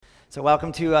So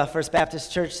welcome to First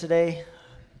Baptist Church today.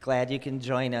 Glad you can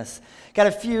join us. Got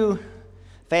a few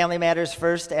family matters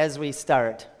first as we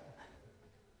start.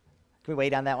 Can we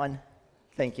wait on that one?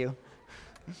 Thank you.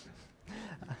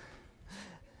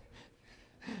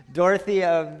 Dorothy,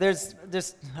 there's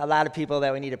a lot of people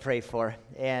that we need to pray for.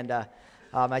 And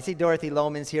I see Dorothy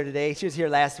Lohman's here today. She was here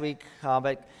last week,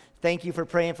 but thank you for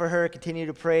praying for her. Continue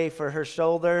to pray for her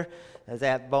shoulder. Does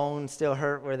that bone still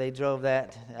hurt where they drove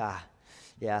that?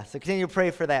 Yeah, so continue to pray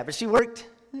for that. But she worked,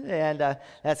 and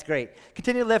that's great.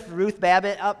 Continue to lift Ruth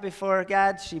Babbitt up before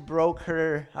God. She broke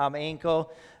her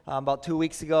ankle about 2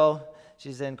 weeks ago.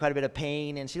 She's in quite a bit of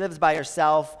pain, and she lives by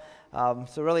herself.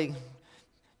 So really,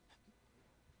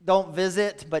 don't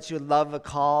visit, but she would love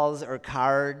calls or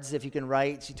cards if you can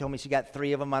write. She told me she got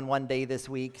 3 of them on one day this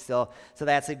week, so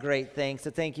that's a great thing. So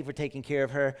thank you for taking care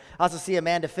of her. I also see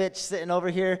Amanda Fitch sitting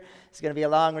over here. It's going to be a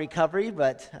long recovery,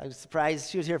 but I was surprised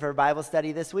she was here for a Bible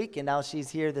study this week, and now she's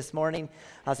here this morning.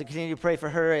 So continue to pray for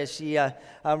her as she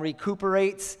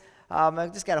recuperates. I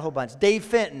just got a whole bunch. Dave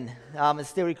Fenton is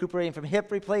still recuperating from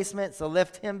hip replacement, so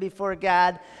lift him before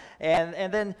God.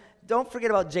 And then don't forget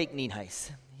about Jake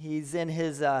Nienhuis. He's in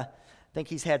his, I think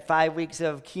he's had 5 weeks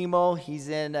of chemo. He's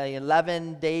in an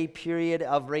 11-day period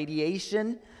of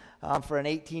radiation for an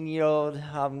 18-year-old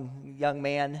young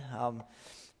man.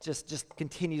 Just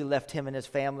continue to lift him and his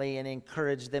family and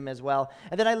encourage them as well.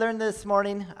 And then I learned this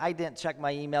morning, I didn't check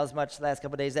my emails much the last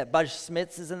couple of days, that Buzz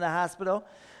Smits is in the hospital.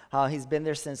 He's been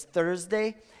there since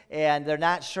Thursday, and they're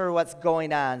not sure what's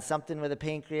going on. Something with a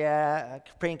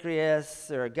pancreas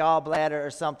or a gallbladder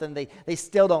or something. They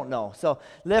still don't know. So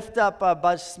lift up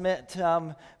Buzz Smith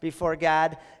before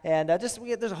God. And there's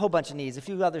a whole bunch of needs. A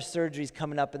few other surgeries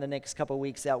coming up in the next couple of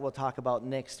weeks that we'll talk about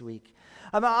next week.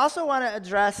 I also want to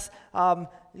address,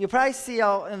 you'll probably see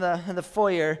out in the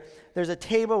foyer, there's a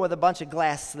table with a bunch of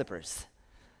glass slippers.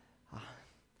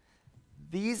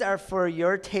 These are for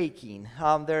your taking.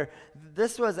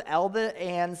 This was Elda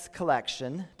Ann's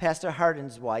collection, Pastor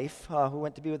Hardin's wife, who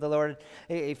went to be with the Lord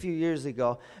a few years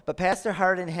ago. But Pastor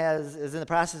Hardin is in the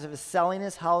process of selling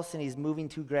his house, and he's moving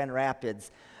to Grand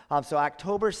Rapids. So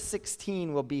October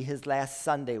 16 will be his last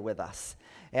Sunday with us.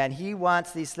 And he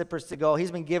wants these slippers to go.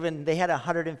 They had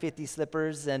 150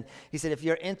 slippers, and he said, if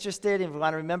you're interested, and if you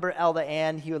want to remember Elda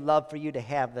Ann, he would love for you to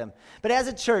have them. But as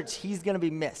a church, he's going to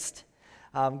be missed.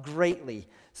 Greatly.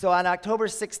 So on October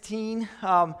 16,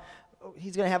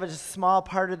 he's going to have a small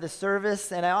part of the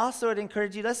service, and I also would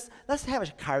encourage you, let's have a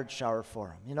card shower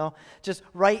for him, just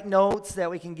write notes that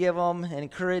we can give him and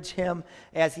encourage him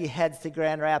as he heads to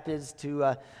Grand Rapids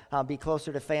to be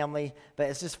closer to family. But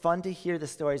it's just fun to hear the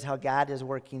stories how God is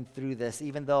working through this,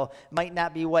 even though it might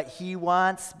not be what he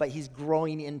wants, but he's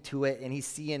growing into it, and he's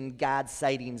seeing God's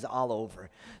sightings all over.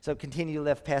 So continue to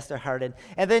lift Pastor Hardin.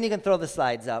 And then you can throw the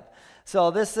slides up.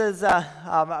 So this is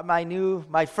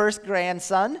my first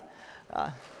grandson.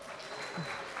 I'm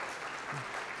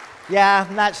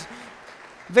not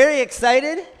very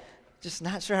excited. Just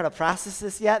not sure how to process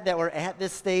this yet, that we're at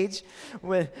this stage.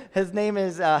 His name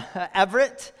is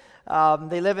Everett.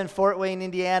 They live in Fort Wayne,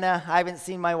 Indiana. I haven't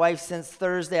seen my wife since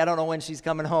Thursday. I don't know when she's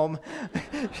coming home.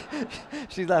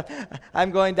 She left. I'm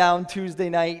going down Tuesday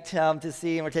night to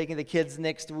see, and we're taking the kids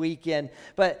next weekend.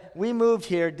 But we moved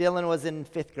here. Dylan was in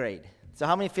 5th grade. So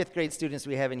how many 5th grade students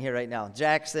do we have in here right now?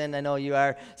 Jackson, I know you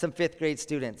are. Some 5th grade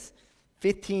students.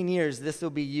 15 years, this will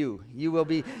be you.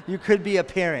 You could be a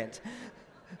parent.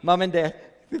 Mom and Dad,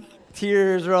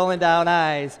 tears rolling down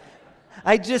eyes.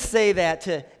 I just say that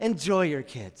to enjoy your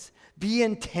kids. Be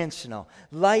intentional.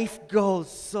 Life goes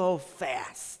so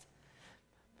fast.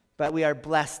 But we are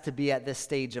blessed to be at this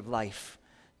stage of life.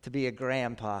 To be a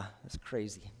grandpa is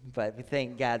crazy. But we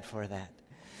thank God for that.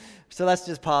 So let's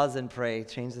just pause and pray.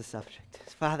 Change the subject.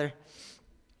 Father,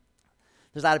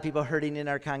 there's a lot of people hurting in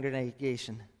our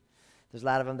congregation. There's a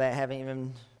lot of them that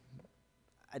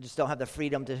I just don't have the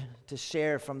freedom to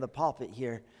share from the pulpit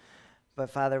here.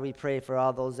 But Father, we pray for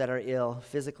all those that are ill,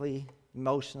 physically,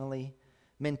 emotionally,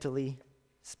 mentally,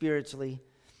 spiritually.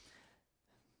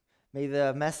 May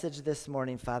the message this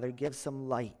morning, Father, give some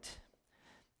light,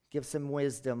 give some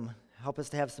wisdom, help us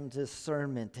to have some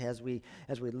discernment as we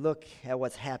look at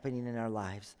what's happening in our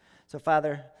lives. So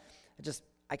Father,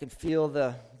 I can feel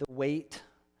the weight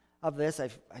of this.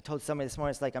 I told somebody this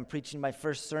morning, it's like I'm preaching my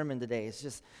first sermon today. It's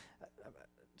just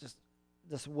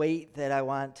this weight that I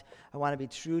want to be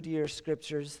true to your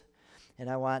scriptures, and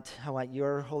I want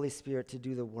your Holy Spirit to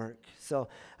do the work. So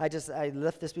I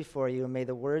lift this before you, and may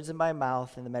the words of my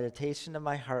mouth and the meditation of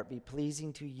my heart be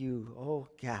pleasing to you, oh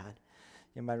God.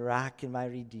 You're my rock and my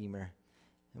redeemer.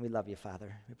 And we love you,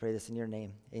 Father. We pray this in your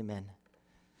name. Amen.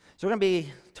 So we're going to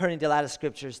be turning to a lot of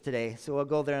scriptures today, so we'll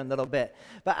go there in a little bit.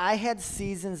 But I had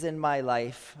seasons in my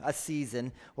life, a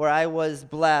season, where I was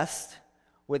blessed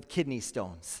with kidney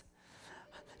stones.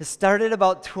 It started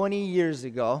about 20 years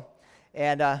ago,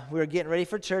 and we were getting ready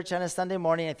for church on a Sunday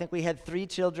morning. I think we had 3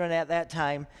 children at that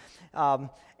time,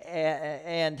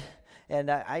 and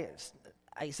I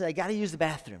said, I got to use the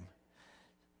bathroom.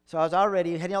 So I was all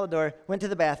ready, heading out the door, went to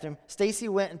the bathroom. Stacy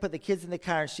went and put the kids in the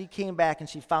car, and she came back, and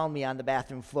she found me on the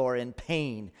bathroom floor in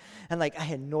pain. And, I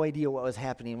had no idea what was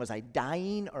happening. Was I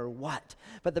dying or what?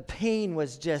 But the pain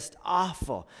was just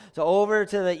awful. So over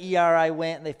to the ER I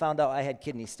went, and they found out I had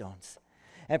kidney stones.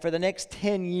 And for the next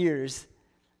 10 years,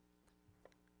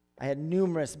 I had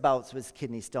numerous bouts with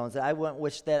kidney stones, and I wouldn't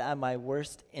wish that on my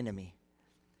worst enemy.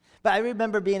 But I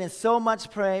remember being in so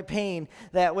much pain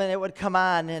that when it would come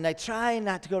on, and I tried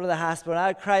not to go to the hospital, and I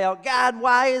would cry out, God,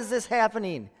 why is this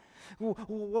happening?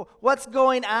 What's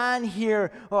going on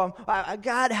here?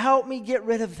 God, help me get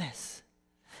rid of this.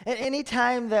 And any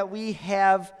time that we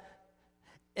have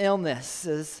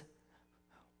illnesses,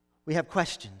 we have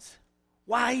questions.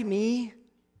 Why me?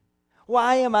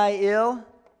 Why am I ill?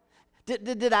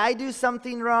 Did I do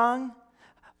something wrong?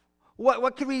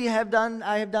 What could I have done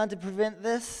to prevent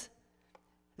this?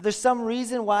 Is there some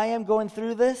reason why I'm going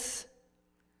through this?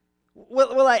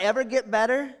 Will I ever get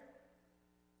better?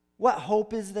 What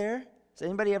hope is there? Has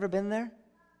anybody ever been there?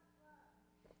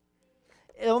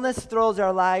 Illness throws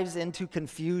our lives into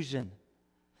confusion.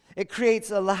 It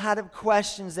creates a lot of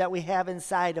questions that we have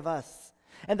inside of us,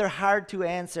 and they're hard to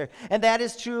answer. And that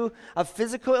is true of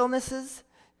physical illnesses,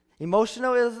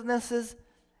 emotional illnesses,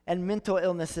 and mental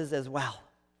illnesses as well.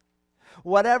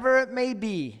 Whatever it may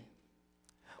be,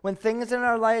 when things in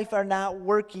our life are not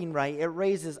working right, it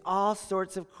raises all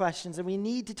sorts of questions, and we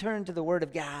need to turn to the Word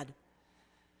of God.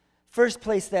 First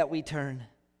place that we turn.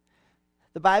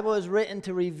 The Bible is written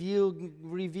to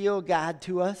reveal God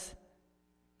to us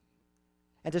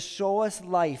and to show us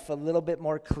life a little bit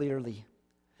more clearly.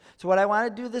 So what I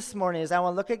want to do this morning is I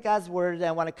want to look at God's Word, and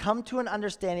I want to come to an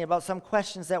understanding about some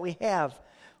questions that we have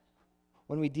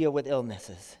when we deal with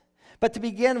illnesses. But to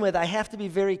begin with, I have to be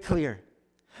very clear.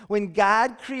 When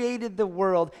God created the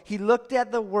world, He looked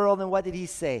at the world, and what did He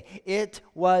say? It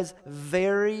was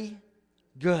very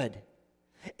good.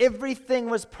 Everything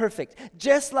was perfect,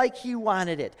 just like He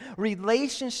wanted it.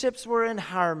 Relationships were in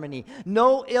harmony.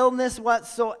 No illness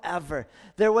whatsoever.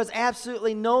 There was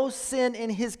absolutely no sin in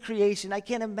His creation. I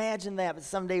can't imagine that, but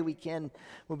someday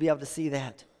we'll be able to see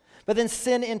that. But then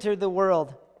sin entered the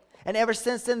world. And ever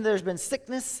since then, there's been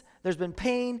sickness, there's been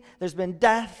pain, there's been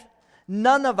death.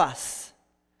 None of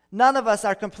us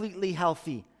are completely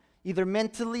healthy, either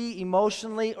mentally,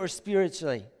 emotionally, or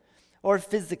spiritually, or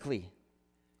physically.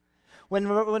 When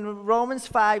Romans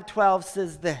 5:12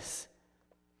 says this,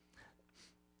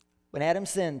 when Adam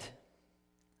sinned,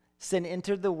 sin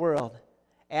entered the world.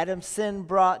 Adam's sin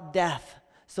brought death,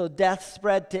 so death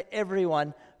spread to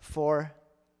everyone. For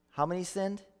how many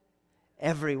sinned?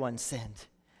 Everyone sinned.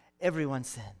 Everyone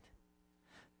sinned.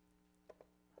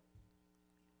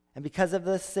 And because of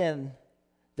this sin,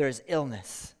 there's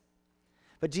illness.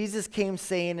 But Jesus came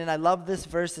saying, and I love this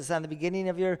verse, it's on the beginning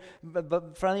of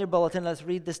front of your bulletin. Let's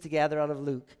read this together out of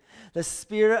Luke. The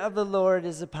Spirit of the Lord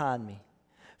is upon me,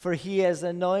 for He has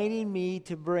anointed me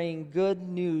to bring good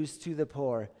news to the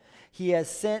poor. He has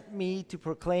sent me to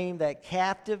proclaim that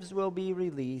captives will be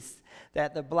released,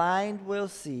 that the blind will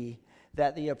see,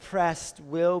 that the oppressed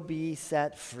will be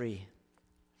set free.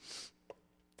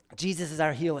 Jesus is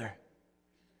our healer,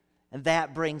 and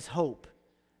that brings hope.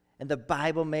 And the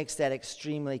Bible makes that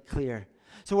extremely clear.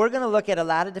 So we're going to look at a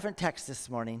lot of different texts this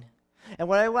morning. And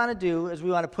what I want to do is we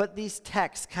want to put these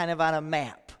texts kind of on a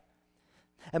map.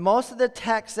 And most of the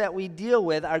texts that we deal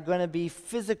with are going to be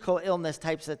physical illness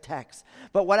types of texts.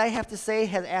 But what I have to say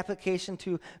has application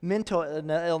to mental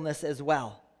illness as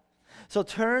well. So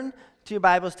turn to your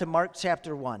Bibles to Mark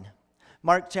chapter 1.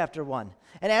 Mark chapter 1.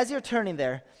 And as you're turning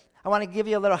there, I want to give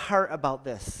you a little heart about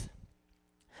this.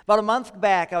 About a month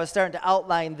back, I was starting to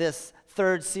outline this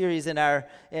third series in our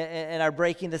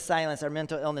Breaking the Silence, our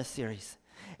mental illness series.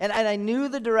 And I knew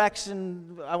the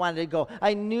direction I wanted to go.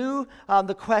 I knew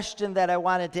the question that I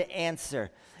wanted to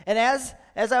answer. And as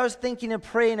I was thinking and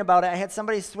praying about it, I had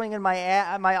somebody swing in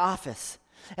my office.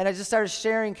 And I just started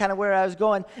sharing kind of where I was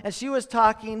going. And she was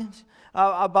talking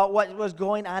about what was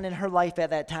going on in her life at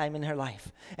that time in her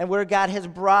life. And where God has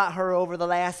brought her over the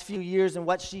last few years and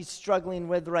what she's struggling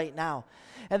with right now.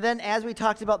 And then as we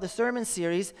talked about the sermon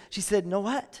series, she said, "Know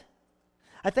what?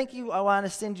 I want to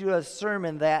send you a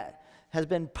sermon that has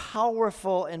been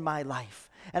powerful in my life.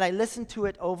 And I listen to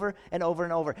it over and over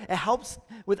and over. It helps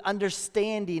with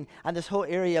understanding on this whole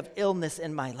area of illness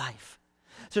in my life.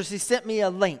 So she sent me a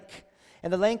link.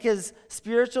 And the link is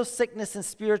Spiritual Sickness and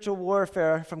Spiritual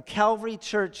Warfare from Calvary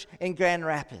Church in Grand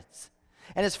Rapids.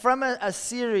 And it's from a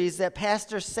series that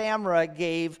Pastor Samra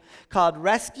gave called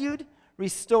Rescued,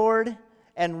 Restored,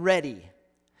 and Ready.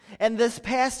 And this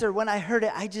pastor, when I heard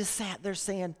it, I just sat there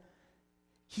saying,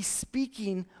 he's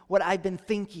speaking what I've been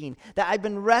thinking, that I've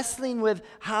been wrestling with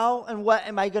how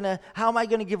am I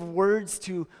gonna give words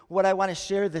to what I want to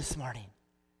share this morning.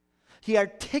 He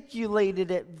articulated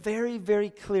it very,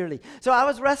 very clearly. So I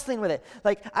was wrestling with it.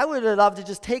 Like, I would have loved to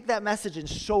just take that message and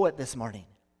show it this morning.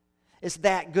 It's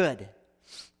that good.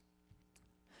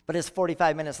 But it's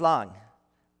 45 minutes long.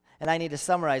 And I need to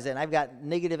summarize it. And I've got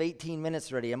negative 18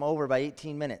 minutes ready. I'm over by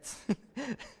 18 minutes.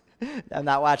 I'm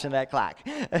not watching that clock.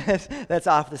 That's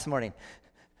off this morning.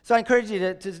 So I encourage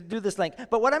you to do this link.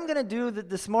 But what I'm going to do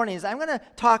this morning is I'm going to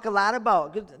talk a lot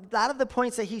of the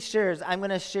points that he shares, I'm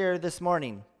going to share this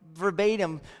morning,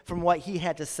 verbatim from what he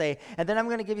had to say. And then I'm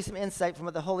going to give you some insight from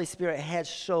what the Holy Spirit has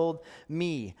showed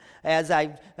me as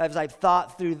I've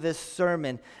thought through this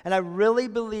sermon. And I really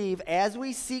believe as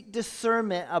we seek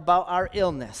discernment about our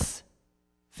illness,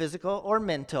 physical or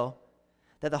mental,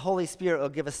 that the Holy Spirit will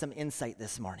give us some insight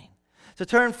this morning. So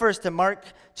turn first to Mark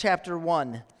chapter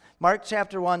 1. Mark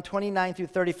chapter 1, 29 through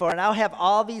 34. And I'll have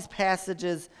all these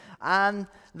passages on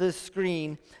the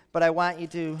screen, but I want you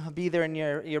to be there in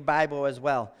your Bible as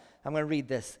well. I'm going to read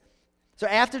this. So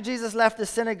after Jesus left the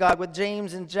synagogue with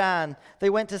James and John, they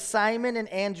went to Simon and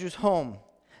Andrew's home.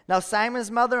 Now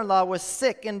Simon's mother-in-law was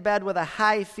sick in bed with a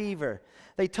high fever.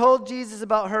 They told Jesus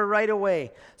about her right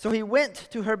away. So he went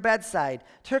to her bedside,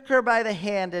 took her by the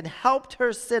hand, and helped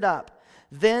her sit up.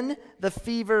 Then the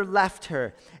fever left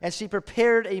her, and she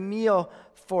prepared a meal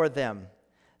for them.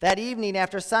 That evening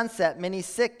after sunset, many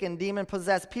sick and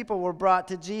demon-possessed people were brought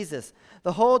to Jesus.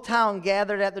 The whole town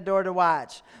gathered at the door to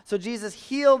watch. So Jesus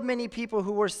healed many people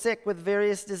who were sick with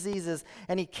various diseases,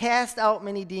 and he cast out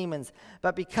many demons.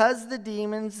 But because the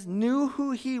demons knew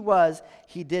who he was,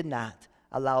 he did not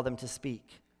allow them to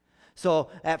speak. So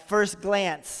at first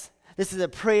glance, this is a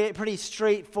pretty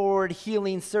straightforward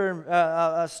healing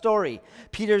story.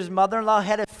 Peter's mother-in-law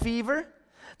had a fever.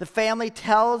 The family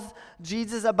tells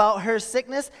Jesus about her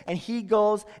sickness, and he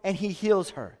goes and he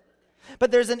heals her.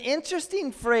 But there's an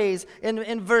interesting phrase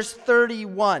in verse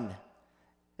 31.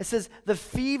 It says, the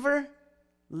fever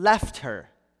left her.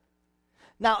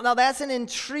 Now that's an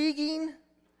intriguing,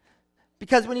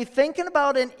 because when you're thinking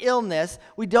about an illness,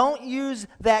 we don't use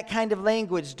that kind of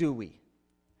language, do we?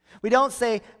 We don't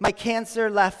say, my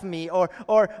cancer left me, or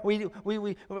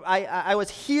I was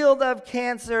healed of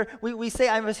cancer. We say,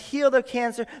 I was healed of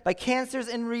cancer. My cancer's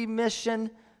in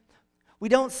remission. We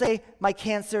don't say, my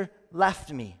cancer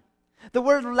left me. The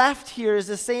word left here is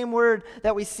the same word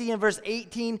that we see in verse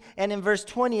 18 and in verse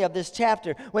 20 of this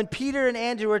chapter. When Peter and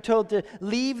Andrew were told to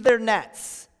leave their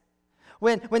nets.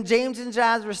 When James and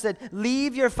John were said,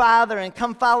 leave your father and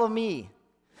come follow me.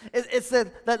 It's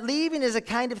that leaving is a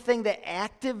kind of thing that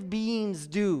active beings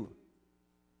do.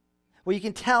 Where you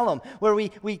can tell them, where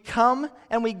we come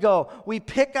and we go. We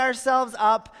pick ourselves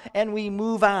up and we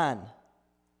move on.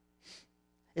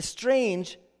 It's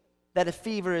strange that a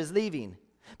fever is leaving.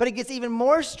 But it gets even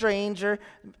more strange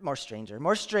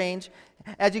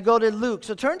as you go to Luke.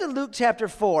 So turn to Luke chapter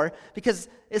 4, because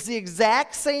it's the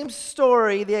exact same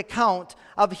story, the account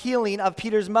of healing of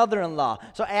Peter's mother-in-law.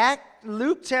 So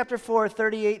Luke chapter 4,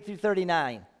 38 through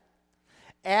 39.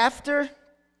 After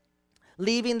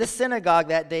leaving the synagogue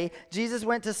that day, Jesus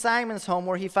went to Simon's home,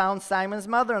 where he found Simon's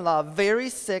mother-in-law very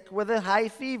sick with a high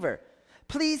fever.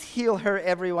 Please heal her,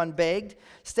 everyone begged.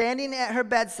 Standing at her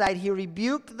bedside, he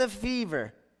rebuked the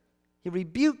fever.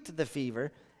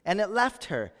 And it left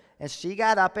her. And she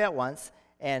got up at once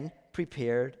and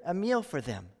prepared a meal for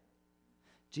them.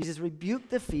 Jesus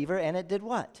rebuked the fever, and it did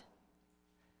what?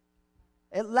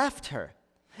 It left her.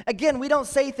 Again, we don't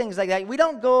say things like that. We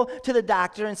don't go to the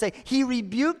doctor and say, he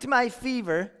rebuked my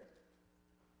fever,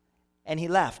 and he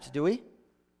left, do we?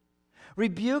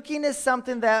 Rebuking is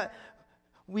something that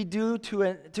we do to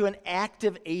an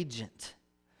active agent,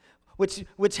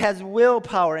 which has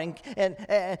willpower and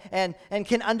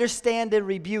can understand a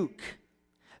rebuke.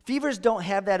 Fevers don't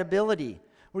have that ability.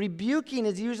 Rebuking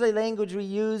is usually language we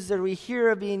use or we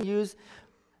hear being used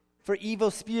for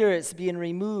evil spirits being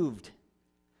removed.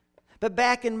 But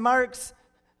back in Mark's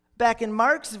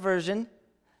version,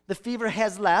 the fever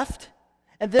has left.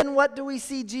 And then what do we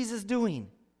see Jesus doing?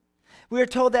 We are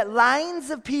told that lines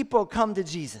of people come to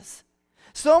Jesus.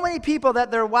 So many people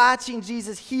that they're watching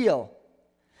Jesus heal.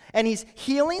 And he's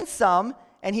healing some,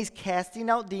 and he's casting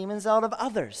out demons out of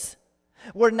others.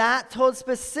 We're not told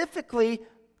specifically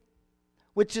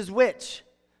which is which.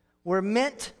 We're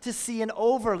meant to see an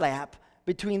overlap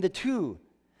between the two.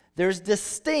 There's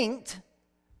distinct,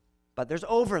 but there's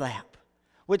overlap,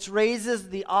 which raises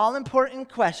the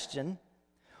all-important question,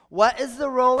 what is the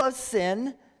role of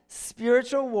sin,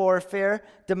 spiritual warfare,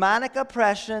 demonic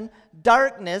oppression,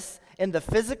 darkness in the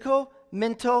physical,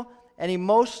 mental, and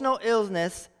emotional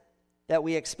illness that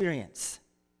we experience?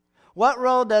 What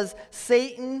role does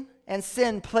Satan and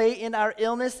sin play in our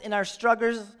illness, in our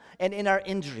struggles, and in our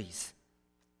injuries?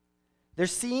 There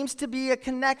seems to be a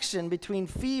connection between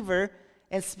fever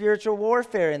and spiritual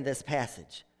warfare in this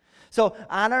passage. So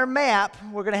on our map,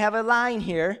 we're going to have a line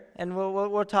here, and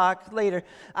we'll talk later.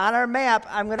 On our map,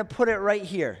 I'm going to put it right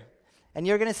here, and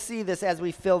you're going to see this as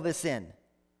we fill this in.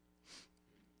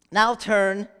 Now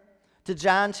turn to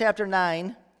John chapter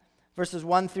 9, verses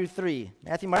 1 through 3.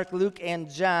 Matthew, Mark, Luke, and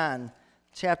John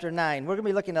chapter 9. We're going to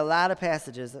be looking at a lot of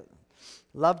passages.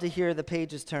 Love to hear the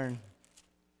pages turn.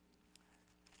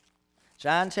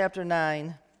 John chapter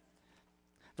 9,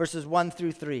 verses 1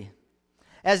 through 3.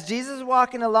 As Jesus was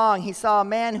walking along, he saw a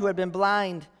man who had been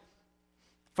blind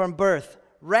from birth.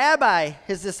 Rabbi,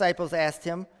 his disciples asked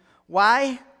him,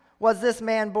 why was this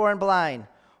man born blind?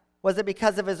 Was it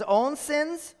because of his own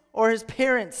sins or his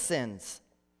parents' sins?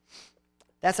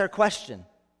 That's our question.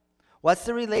 What's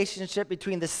the relationship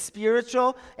between the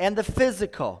spiritual and the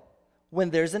physical when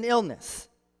there's an illness?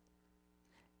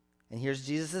 And here's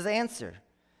Jesus' answer.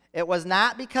 It was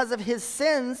not because of his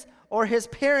sins or his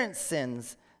parents'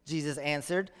 sins, Jesus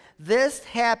answered. This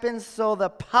happened so the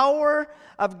power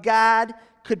of God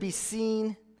could be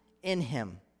seen in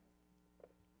him.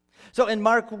 So in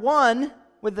Mark 1,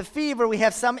 with the fever, we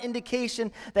have some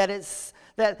indication that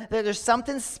there's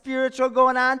something spiritual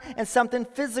going on and something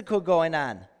physical going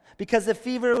on, because the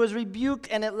fever was rebuked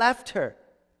and it left her.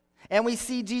 And we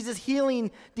see Jesus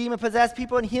healing demon-possessed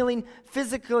people and healing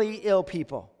physically ill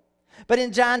people. But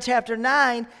in John chapter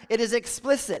 9, it is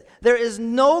explicit. There is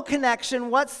no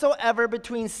connection whatsoever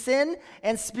between sin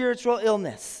and spiritual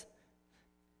illness.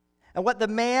 And what the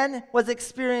man was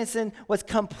experiencing was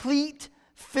complete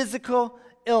physical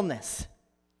illness.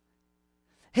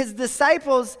 His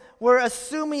disciples were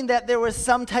assuming that there was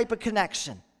some type of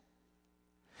connection.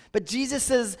 But Jesus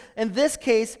says, in this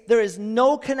case, there is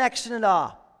no connection at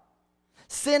all.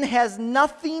 Sin has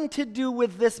nothing to do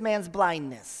with this man's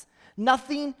blindness.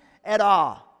 Nothing at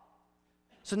all.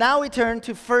 So now we turn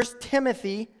to 1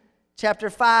 Timothy chapter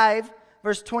 5,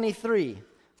 verse 23.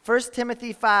 1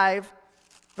 Timothy 5,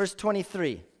 verse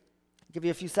 23. I'll give you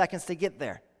a few seconds to get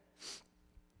there.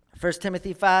 1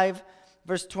 Timothy 5,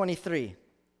 verse 23.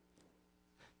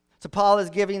 So Paul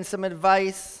is giving some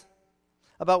advice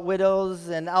about widows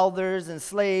and elders and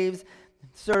slaves,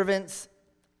 servants.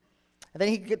 And then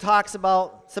he talks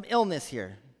about some illness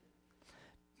here.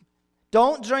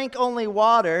 Don't drink only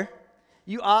water.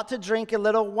 You ought to drink a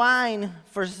little wine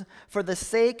for the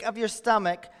sake of your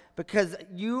stomach, because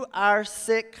you are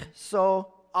sick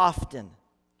so often.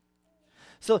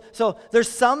 So there's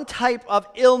some type of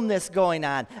illness going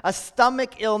on, a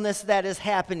stomach illness that is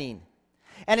happening.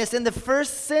 And it's in the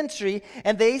first century,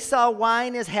 and they saw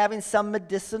wine as having some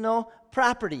medicinal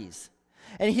properties.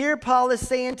 And here Paul is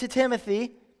saying to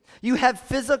Timothy, you have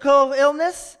physical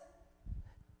illness?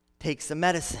 Take some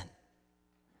medicine.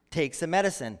 Take some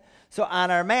medicine. So on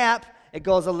our map, it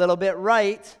goes a little bit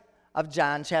right of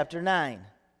John chapter 9.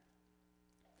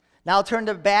 Now I'll turn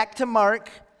back to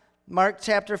Mark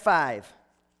chapter 5.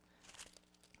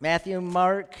 Matthew,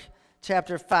 Mark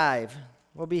chapter 5.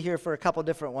 We'll be here for a couple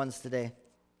different ones today.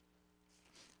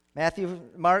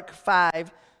 Mark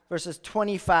 5, verses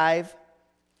 25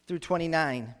 through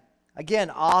 29. Again,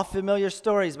 all familiar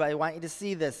stories, but I want you to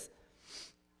see this.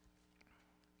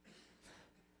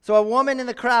 So a woman in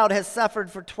the crowd has suffered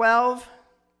for 12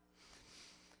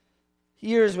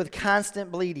 years with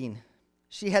constant bleeding.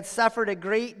 She had suffered a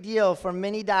great deal from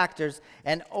many doctors,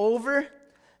 and over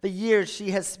the years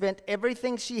she has spent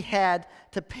everything she had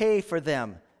to pay for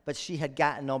them, but she had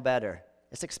gotten no better.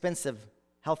 It's expensive.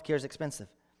 Healthcare is expensive.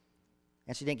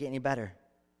 And she didn't get any better.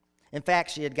 In fact,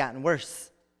 she had gotten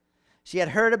worse. She had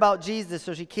heard about Jesus,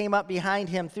 so she came up behind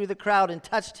him through the crowd and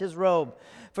touched his robe.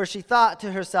 For she thought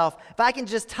to herself, if I can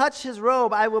just touch his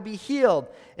robe, I will be healed.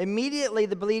 Immediately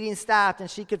the bleeding stopped, and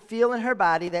she could feel in her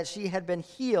body that she had been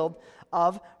healed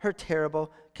of her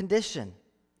terrible condition.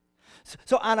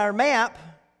 So on our map,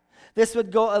 this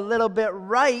would go a little bit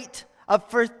right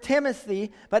of 1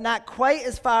 Timothy, but not quite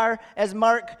as far as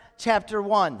Mark chapter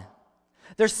 1.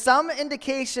 There's some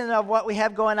indication of what we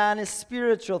have going on is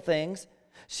spiritual things.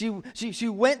 She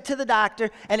went to the doctor,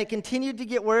 and it continued to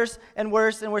get worse and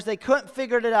worse and worse. They couldn't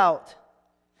figure it out.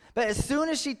 But as soon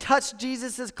as she touched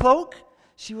Jesus' cloak,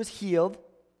 she was healed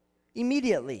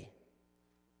immediately.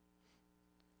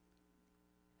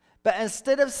 But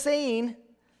instead of saying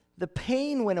the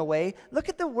pain went away, look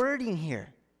at the wording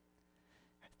here.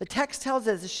 The text tells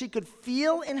us that she could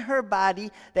feel in her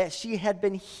body that she had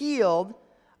been healed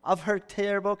of her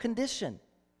terrible condition.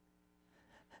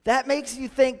 That makes you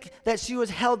think that she was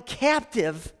held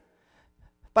captive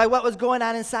by what was going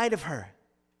on inside of her.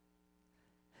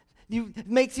 It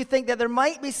makes you think that there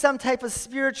might be some type of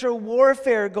spiritual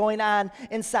warfare going on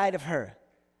inside of her.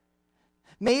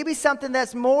 Maybe something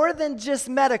that's more than just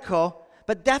medical,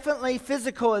 but definitely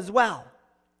physical as well.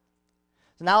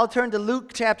 So now I'll turn to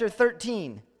Luke chapter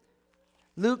 13.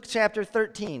 Luke chapter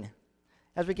 13,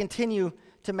 as we continue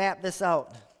to map this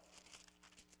out.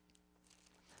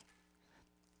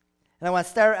 And I want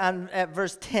to start at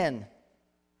verse 10.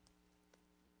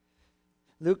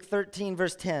 Luke 13,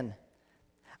 verse 10.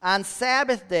 On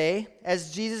Sabbath day,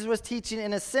 as Jesus was teaching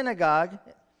in a synagogue,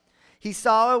 he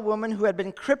saw a woman who had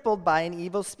been crippled by an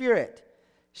evil spirit.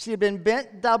 She had been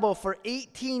bent double for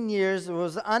 18 years and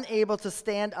was unable to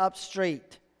stand up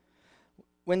straight.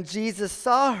 When Jesus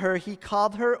saw her, he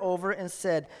called her over and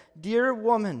said, "Dear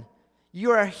woman,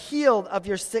 you are healed of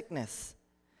your sickness."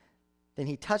 Then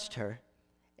he touched her,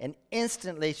 and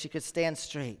instantly she could stand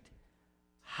straight.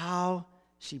 How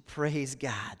she praised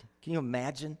God. Can you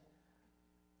imagine?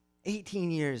 18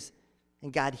 years,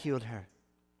 and God healed her.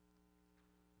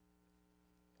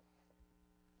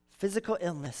 Physical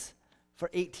illness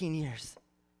for 18 years.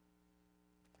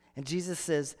 And Jesus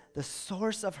says the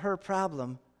source of her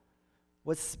problem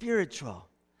was spiritual.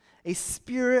 A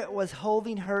spirit was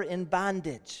holding her in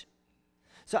bondage.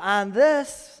 So on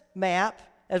this map,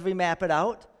 as we map it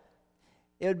out,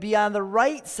 it would be on the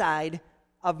right side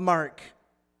of Mark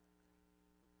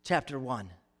chapter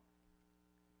 1.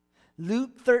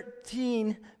 Luke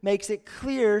 13 makes it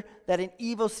clear that an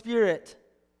evil spirit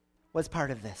was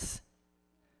part of this.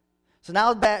 So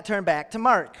now turn back to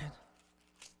Mark.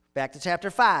 Back to chapter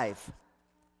 5.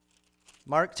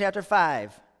 Mark chapter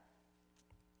 5.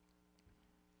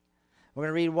 We're going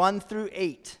to read 1 through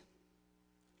 8.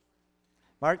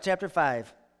 Mark chapter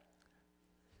 5.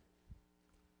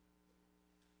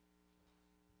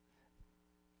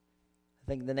 I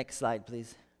think the next slide,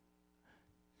 please.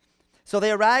 So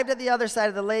they arrived at the other side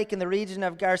of the lake in the region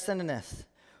of Garsanes.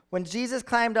 When Jesus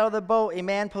climbed out of the boat, a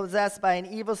man possessed by an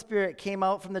evil spirit came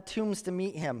out from the tombs to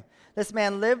meet him. This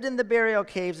man lived in the burial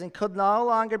caves and could no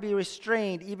longer be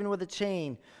restrained, even with a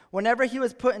chain. Whenever he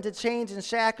was put into chains and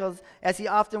shackles, as he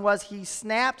often was, he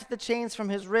snapped the chains from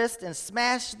his wrist and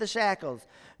smashed the shackles.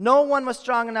 No one was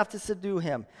strong enough to subdue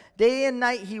him. Day and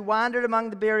night he wandered among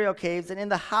the burial caves and in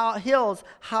the hills,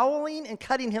 howling and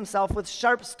cutting himself with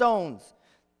sharp stones.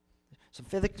 Some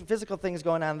physical things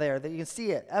going on there that you can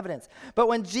see it, evidence. But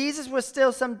when Jesus was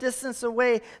still some distance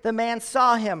away, the man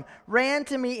saw him, ran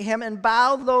to meet him, and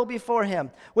bowed low before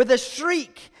him. With a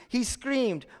shriek, he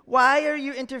screamed, "Why are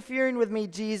you interfering with me,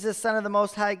 Jesus, Son of the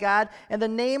Most High God? In the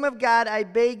name of God, I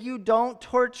beg you, don't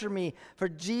torture me." For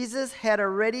Jesus had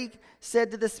already said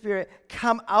to the spirit,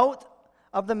 "Come out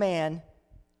of the man,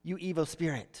 you evil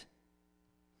spirit."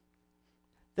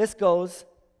 This goes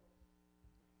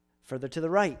further to the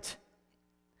right.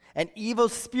 An evil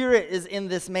spirit is in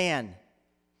this man.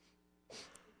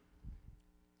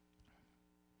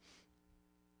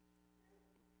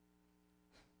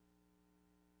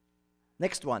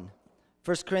 Next one,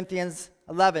 1 Corinthians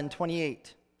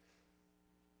 11:28.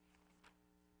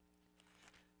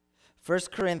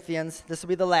 1 Corinthians, this will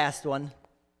be the last one.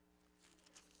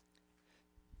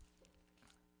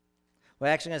 We're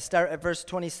actually going to start at verse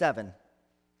 27.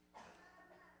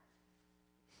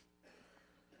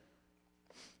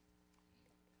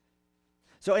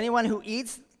 So anyone who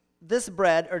eats this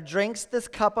bread or drinks this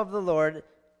cup of the Lord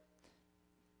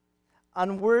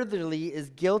unworthily is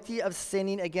guilty of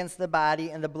sinning against the body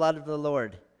and the blood of the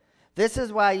Lord. This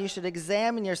is why you should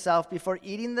examine yourself before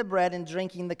eating the bread and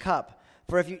drinking the cup.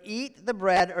 For if you eat the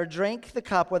bread or drink the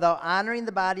cup without honoring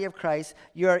the body of Christ,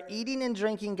 you are eating and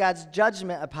drinking God's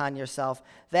judgment upon yourself.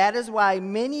 That is why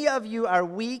many of you are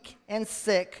weak and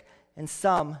sick, and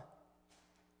some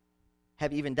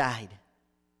have even died.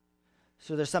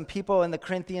 So there's some people in the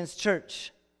Corinthians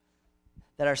church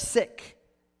that are sick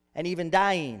and even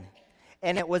dying.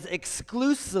 And it was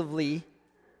exclusively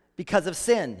because of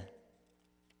sin.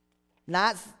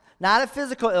 Not a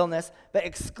physical illness, but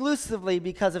exclusively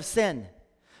because of sin.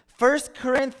 1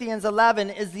 Corinthians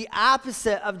 11 is the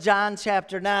opposite of John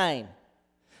chapter 9.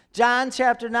 John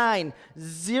chapter 9,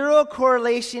 0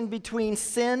 correlation between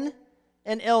sin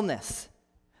and illness.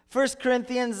 1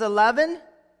 Corinthians 11,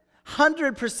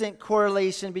 100%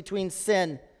 correlation between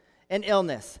sin and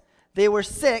illness. They were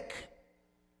sick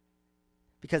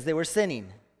because they were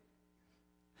sinning.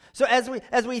 So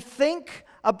as we think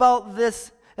about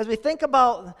this, as we think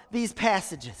about these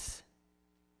passages,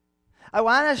 I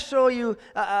want to show you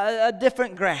a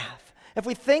different graph. If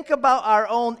we think about our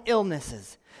own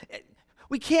illnesses,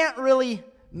 we can't really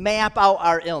map out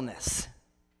our illness,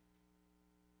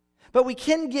 but we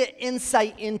can get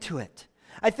insight into it.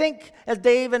 I think, as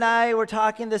Dave and I were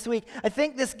talking this week, I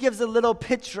think this gives a little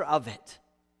picture of it.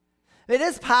 It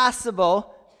is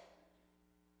possible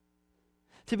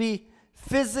to be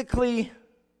physically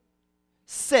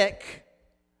sick,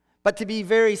 but to be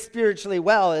very spiritually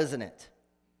well, isn't it?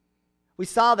 We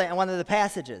saw that in one of the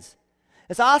passages.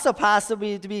 It's also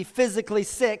possible to be physically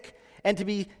sick and to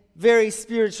be very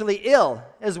spiritually ill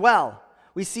as well.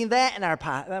 We've seen that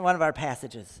in one of our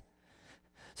passages.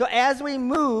 So as we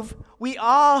move, we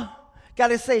all got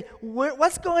to say,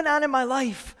 what's going on in my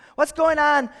life? What's going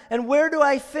on, and where do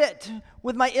I fit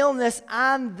with my illness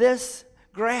on this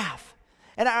graph?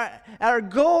 And our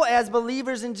goal as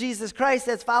believers in Jesus Christ,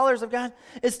 as followers of God,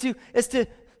 is to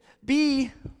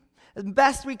be as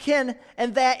best we can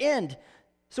in that end.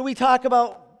 So we talk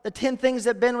about the 10 things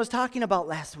that Ben was talking about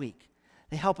last week.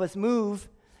 They help us move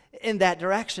in that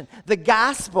direction. The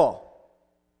gospel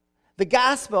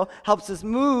helps us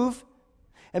move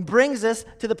and brings us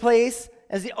to the place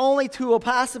as the only tool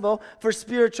possible for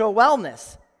spiritual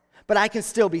wellness. But I can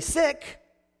still be sick.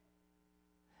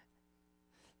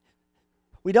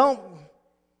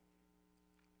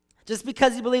 Just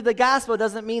because you believe the gospel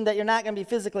doesn't mean that you're not going to be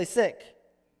physically sick.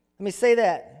 Let me say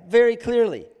that very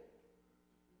clearly.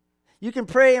 You can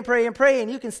pray and pray and pray,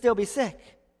 and you can still be sick.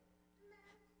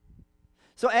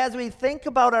 So as we think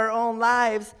about our own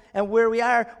lives and where we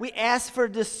are, we ask for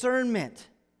discernment.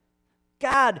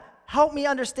 God, help me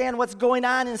understand what's going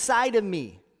on inside of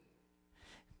me.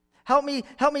 Help me,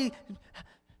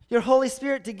 your Holy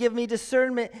Spirit, to give me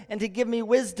discernment and to give me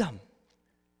wisdom.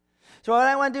 So what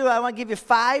I want to do, I want to give you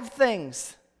 5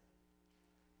 things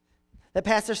that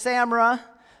Pastor Samra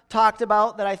talked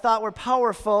about that I thought were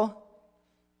powerful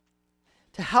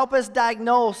to help us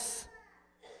diagnose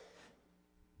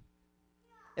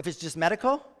if it's just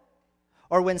medical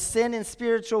or when sin and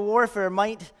spiritual warfare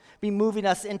might be moving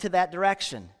us into that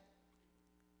direction.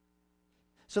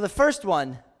 So the first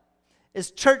one is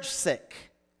church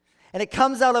sick, and it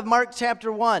comes out of Mark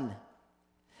chapter 1.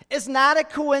 It's not a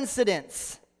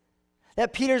coincidence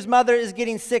that Peter's mother is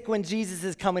getting sick when Jesus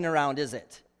is coming around, is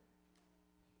it?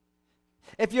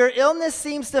 If your illness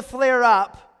seems to flare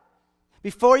up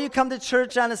before you come to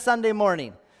church on a Sunday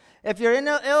morning, if your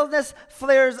illness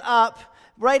flares up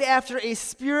right after a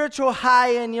spiritual high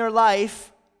in your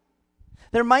life,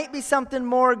 there might be something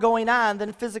more going on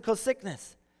than physical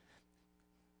sickness.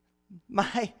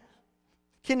 My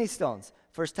kidney stones,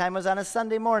 first time was on a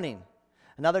Sunday morning.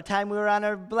 Another time we were on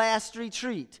a blast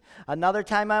retreat. Another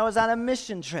time I was on a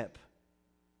mission trip.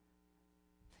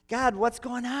 God, what's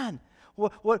going on?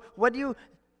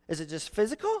 Is it just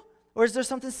physical? Or is there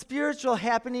something spiritual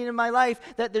happening in my life,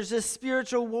 that there's this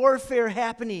spiritual warfare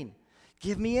happening?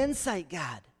 Give me insight,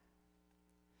 God.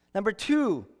 Number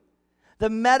 2, the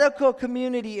medical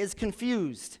community is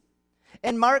confused.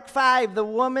 In Mark 5, the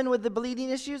woman with the bleeding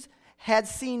issues had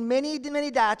seen many,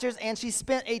 many doctors, and she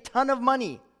spent a ton of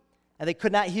money, and they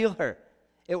could not heal her.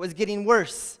 It was getting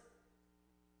worse.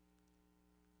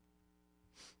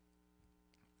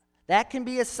 That can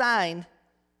be a sign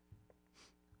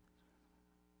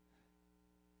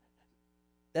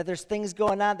that there's things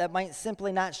going on that might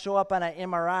simply not show up on an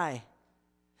MRI.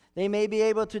 They may be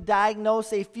able to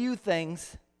diagnose a few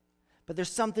things, but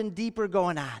there's something deeper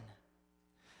going on.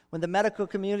 When the medical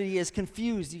community is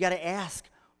confused, you got to ask,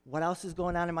 what else is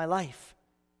going on in my life?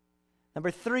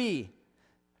 Number 3,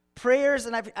 prayers,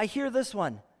 and I hear this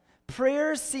one,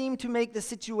 prayers seem to make the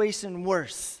situation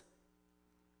worse.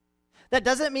 That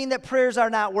doesn't mean that prayers are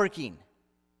not working.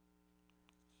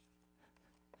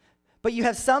 But you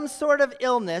have some sort of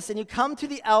illness, and you come to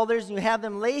the elders, and you have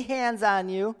them lay hands on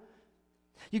you.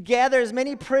 You gather as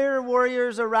many prayer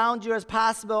warriors around you as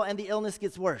possible, and the illness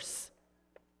gets worse.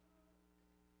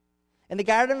 In the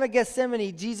Garden of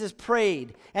Gethsemane, Jesus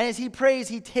prayed, and as he prays,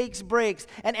 he takes breaks.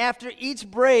 And after each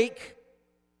break,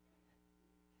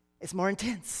 it's more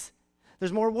intense.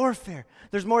 There's more warfare.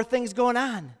 There's more things going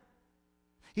on.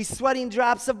 He's sweating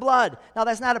drops of blood. Now,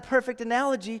 that's not a perfect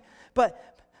analogy,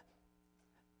 but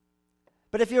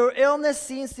if your illness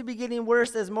seems to be getting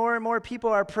worse as more and more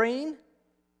people are praying,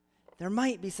 There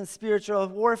might be some spiritual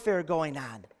warfare going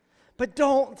on. But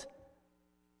don't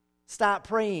stop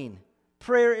praying.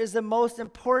 Prayer is the most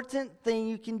important thing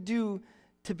you can do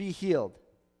to be healed.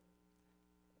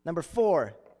 Number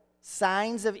 4,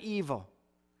 signs of evil.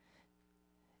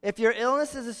 If your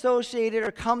illness is associated or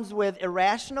comes with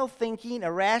irrational thinking,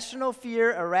 irrational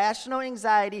fear, irrational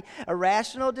anxiety,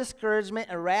 irrational discouragement,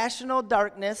 irrational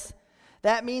darkness,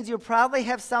 that means you probably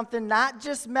have something not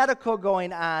just medical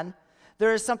going on,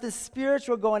 there is something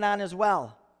spiritual going on as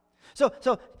well.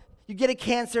 So you get a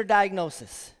cancer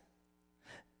diagnosis.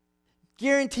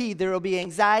 Guaranteed there will be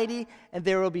anxiety and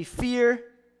there will be fear.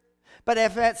 But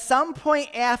if at some point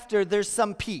after there's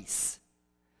some peace,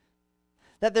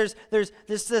 that there's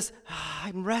this,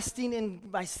 I'm resting in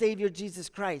my Savior Jesus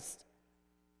Christ.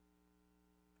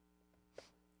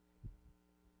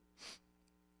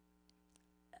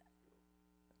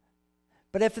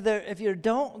 But if you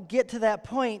don't get to that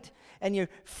point and you're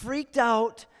freaked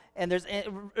out and there's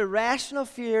irrational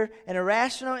fear and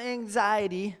irrational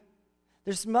anxiety,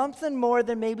 there's something more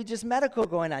than maybe just medical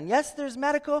going on. Yes, there's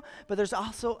medical, but there's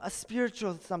also a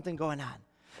spiritual something going on.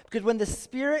 Because when the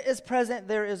Spirit is present,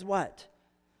 there is what?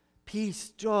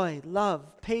 Peace, joy,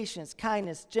 love, patience,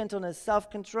 kindness, gentleness,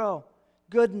 self-control,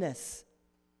 goodness.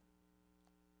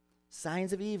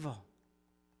 Signs of evil.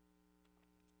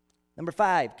 Number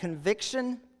 5,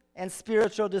 conviction and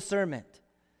spiritual discernment.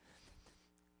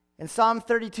 In Psalm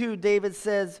 32, David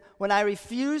says, "When I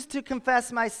refused to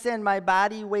confess my sin, my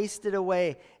body wasted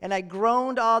away, and I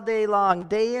groaned all day long.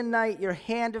 Day and night, your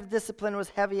hand of discipline was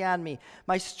heavy on me.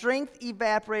 My strength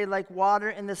evaporated like water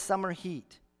in the summer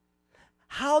heat."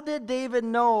 How did David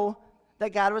know that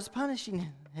God was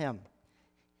punishing him?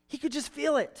 He could just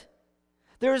feel it.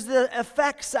 There's the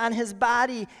effects on his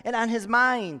body and on his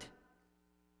mind.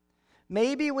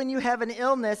 Maybe when you have an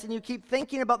illness and you keep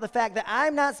thinking about the fact that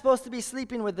I'm not supposed to be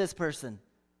sleeping with this person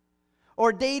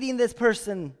or dating this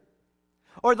person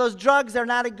or those drugs are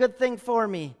not a good thing for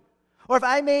me, or if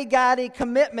I made God a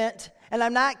commitment and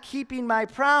I'm not keeping my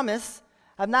promise,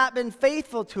 I've not been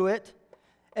faithful to it,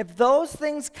 if those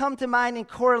things come to mind in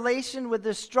correlation with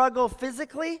the struggle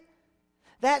physically,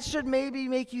 that should maybe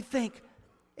make you think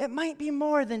it might be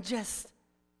more than just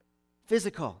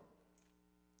physical.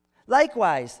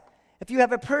 Likewise, if you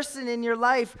have a person in your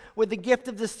life with the gift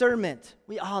of discernment,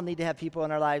 we all need to have people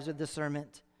in our lives with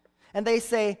discernment, and they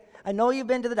say, I know you've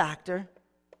been to the doctor,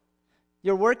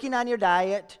 you're working on your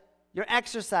diet, you're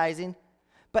exercising,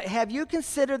 but have you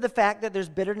considered the fact that there's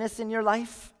bitterness in your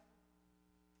life?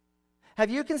 Have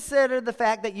you considered the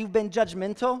fact that you've been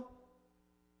judgmental?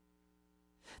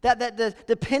 That the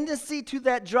dependency to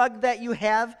that drug that you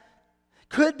have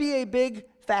could be a big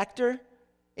factor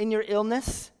in your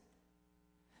illness?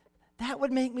 That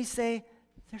would make me say,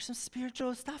 there's some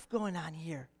spiritual stuff going on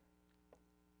here.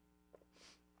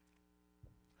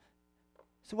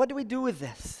 So what do we do with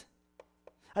this?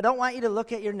 I don't want you to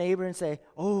look at your neighbor and say,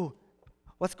 oh,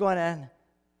 what's going on?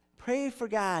 Pray for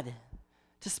God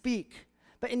to speak.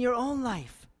 But in your own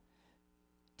life,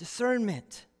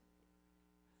 discernment.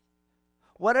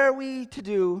 What are we to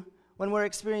do when we're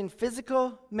experiencing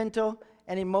physical, mental,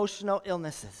 and emotional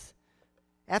illnesses?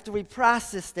 After we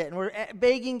processed it and we're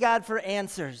begging God for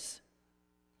answers,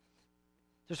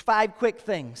 there's 5 quick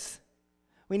things.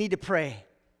 We need to pray.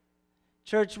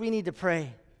 Church, we need to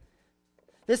pray.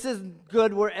 This is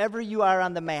good wherever you are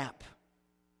on the map.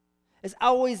 It's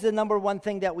always the number one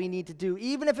thing that we need to do,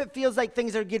 even if it feels like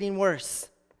things are getting worse.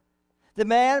 The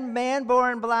man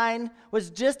born blind was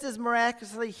just as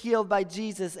miraculously healed by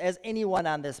Jesus as anyone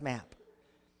on this map.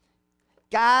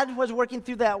 God was working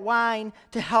through that wine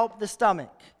to help the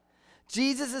stomach.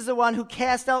 Jesus is the one who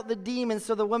cast out the demons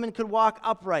so the woman could walk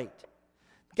upright.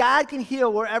 God can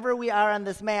heal wherever we are on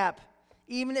this map.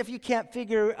 Even if you can't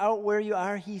figure out where you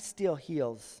are, he still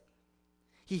heals.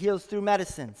 He heals through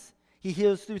medicines. He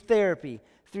heals through therapy,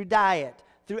 through diet,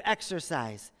 through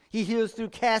exercise. He heals through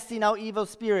casting out evil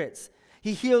spirits.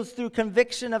 He heals through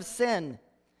conviction of sin.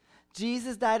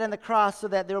 Jesus died on the cross so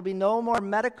that there will be no more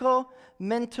medical,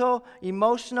 mental,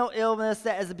 emotional illness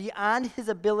that is beyond his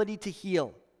ability to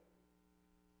heal.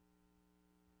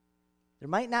 There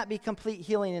might not be complete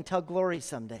healing until glory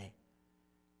someday,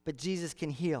 but Jesus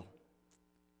can heal.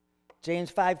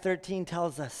 James 5:13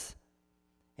 tells us,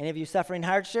 any of you suffering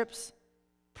hardships,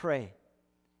 pray.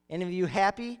 Any of you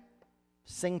happy,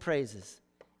 sing praises.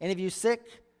 Any of you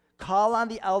sick, call on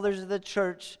the elders of the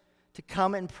church to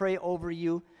come and pray over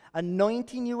you,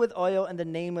 anointing you with oil in the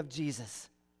name of Jesus.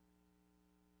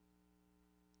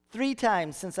 3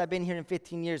 times since I've been here in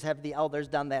 15 years have the elders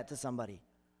done that to somebody.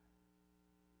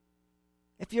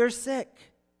 If you're sick,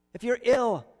 if you're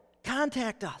ill,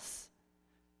 contact us.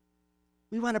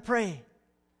 We want to pray.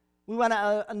 We want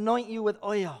to anoint you with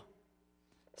oil.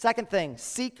 Second thing,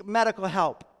 seek medical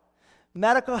help.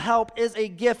 Medical help is a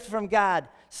gift from God.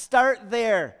 Start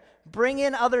there. Bring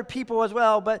in other people as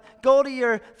well, but go to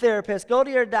your therapist, go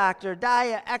to your doctor,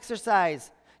 diet,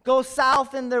 exercise. Go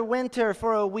south in the winter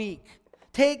for a week.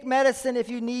 Take medicine if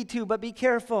you need to, but be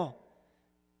careful.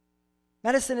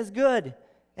 Medicine is good,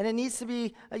 and it needs to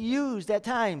be used at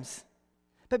times.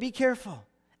 But be careful.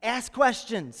 Ask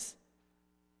questions.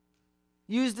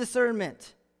 Use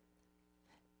discernment.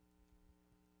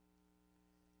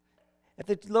 If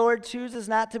the Lord chooses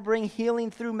not to bring healing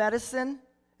through medicine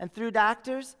and through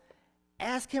doctors,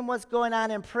 ask him what's going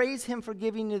on and praise him for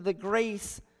giving you the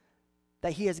grace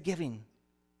that he is giving.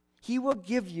 He will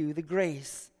give you the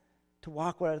grace to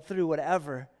walk through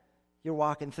whatever you're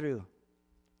walking through.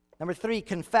 Number 3,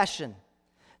 confession.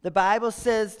 The Bible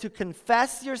says to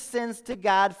confess your sins to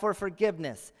God for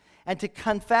forgiveness and to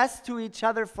confess to each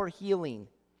other for healing.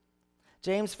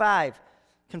 James 5,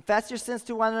 confess your sins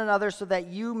to one another so that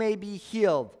you may be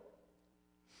healed.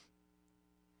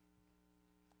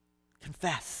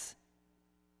 Confess.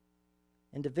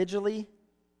 Individually,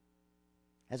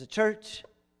 as a church,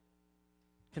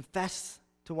 confess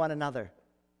to one another.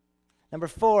 Number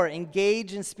 4,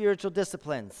 engage in spiritual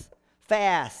disciplines.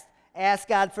 Fast. Ask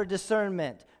God for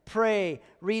discernment. Pray.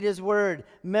 Read his word.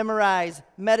 Memorize.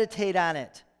 Meditate on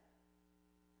it.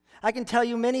 I can tell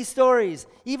you many stories,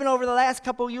 even over the last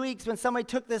couple of weeks, when somebody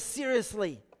took this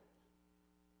seriously.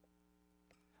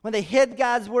 When they hid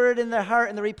God's word in their heart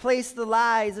and they replaced the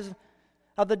lies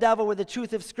of the devil with the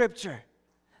truth of Scripture.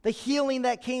 The healing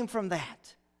that came from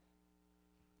that.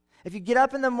 If you get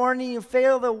up in the morning and you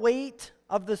feel the weight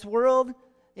of this world,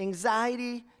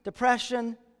 anxiety,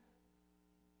 depression,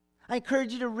 I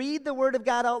encourage you to read the Word of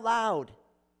God out loud.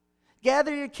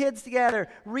 Gather your kids together.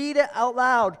 Read it out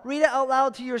loud. Read it out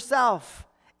loud to yourself.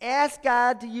 Ask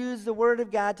God to use the Word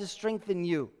of God to strengthen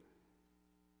you.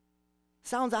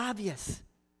 Sounds obvious,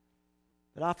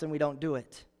 but often we don't do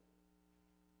it.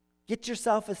 Get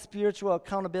yourself a spiritual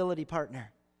accountability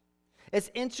partner. It's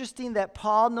interesting that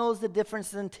Paul knows the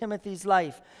difference in Timothy's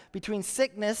life between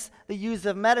sickness, the use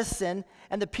of medicine,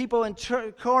 and the people in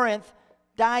Corinth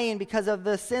dying because of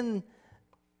the sin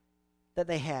that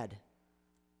they had.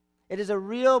 It is a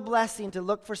real blessing to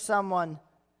look for someone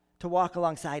to walk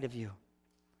alongside of you.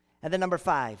 And then number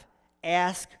 5,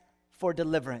 ask for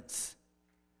deliverance.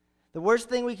 The worst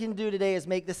thing we can do today is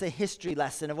make this a history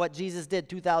lesson of what Jesus did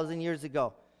 2,000 years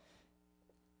ago.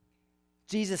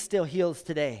 Jesus still heals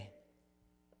today.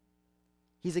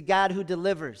 He's a God who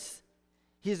delivers.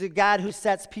 He's a God who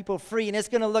sets people free, and it's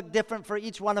going to look different for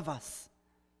each one of us.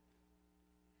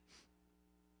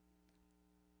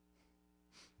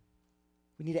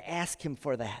 We need to ask him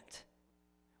for that.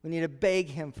 We need to beg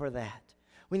him for that.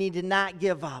 We need to not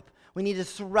give up. We need to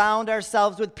surround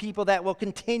ourselves with people that will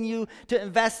continue to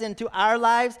invest into our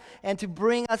lives and to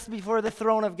bring us before the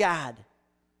throne of God.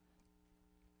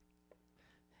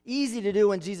 Easy to do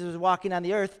when Jesus was walking on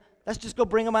the earth. Let's just go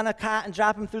bring him on a cot and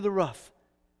drop him through the roof.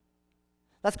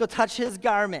 Let's go touch his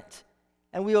garment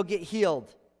and we will get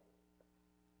healed.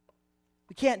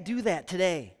 We can't do that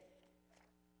today.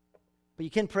 But you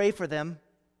can pray for them.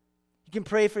 You can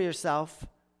pray for yourself.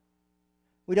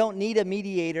 We don't need a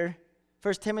mediator.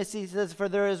 1 Timothy says, for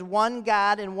there is one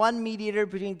God and one mediator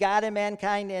between God and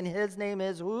mankind, and his name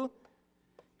is who?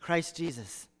 Christ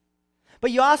Jesus.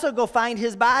 But you also go find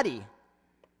his body.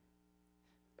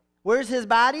 Where's his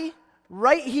body?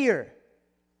 Right here.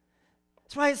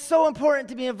 That's why it's so important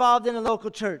to be involved in a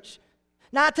local church.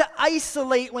 Not to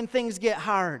isolate when things get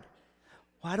hard.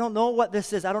 Well, I don't know what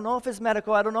this is. I don't know if it's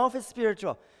medical. I don't know if it's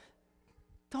spiritual.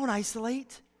 Don't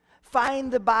isolate.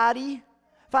 Find the body.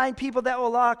 Find people that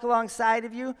will walk alongside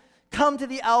of you. Come to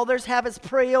the elders. Have us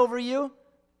pray over you.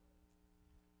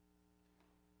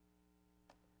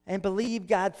 And believe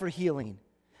God for healing.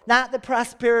 Not the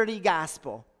prosperity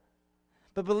gospel.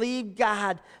 But believe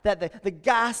God that the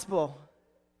gospel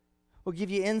will give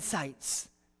you insights.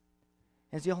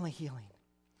 It's the only healing.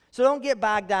 So don't get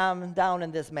bogged down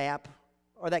in this map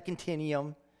or that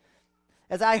continuum.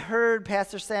 As I heard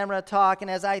Pastor Samra talk,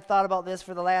 and as I thought about this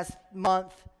for the last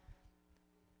month,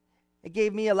 it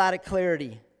gave me a lot of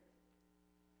clarity.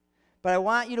 But I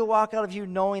want you to walk out of you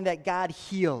knowing that God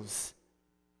heals.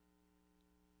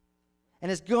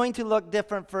 And it's going to look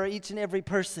different for each and every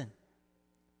person.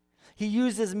 He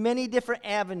uses many different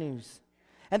avenues.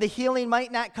 And the healing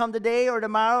might not come today or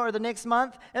tomorrow or the next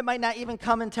month. It might not even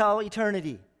come until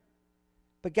eternity.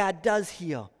 But God does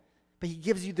heal. But he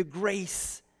gives you the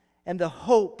grace and the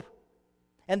hope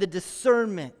and the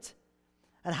discernment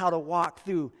on how to walk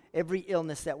through every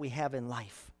illness that we have in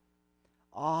life.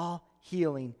 All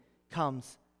healing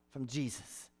comes from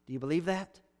Jesus. Do you believe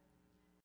that?